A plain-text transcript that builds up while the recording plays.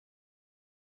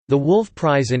The Wolf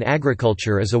Prize in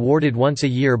Agriculture is awarded once a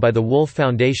year by the Wolf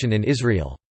Foundation in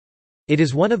Israel. It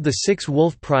is one of the 6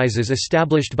 Wolf Prizes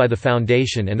established by the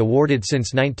foundation and awarded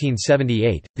since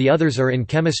 1978, the others are in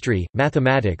chemistry,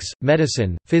 mathematics,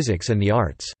 medicine, physics and the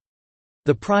arts.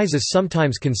 The prize is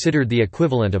sometimes considered the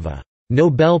equivalent of a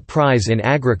Nobel Prize in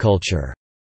Agriculture,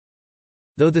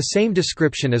 though the same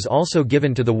description is also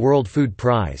given to the World Food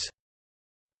Prize.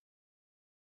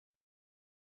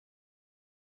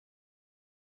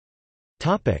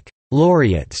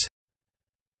 Laureates.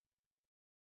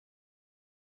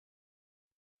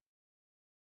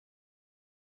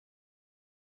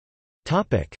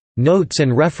 Notes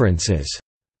and references.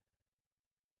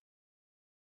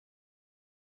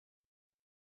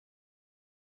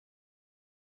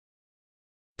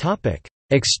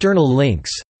 External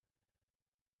links.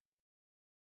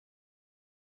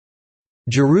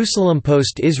 Jerusalem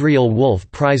Post Israel Wolf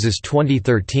Prizes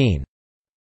 2013.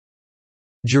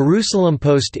 Jerusalem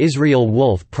Post Israel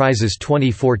Wolf Prizes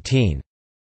 2014.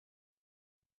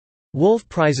 Wolf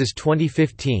Prizes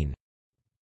 2015.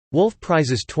 Wolf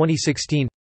Prizes 2016.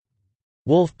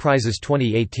 Wolf Prizes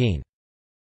 2018.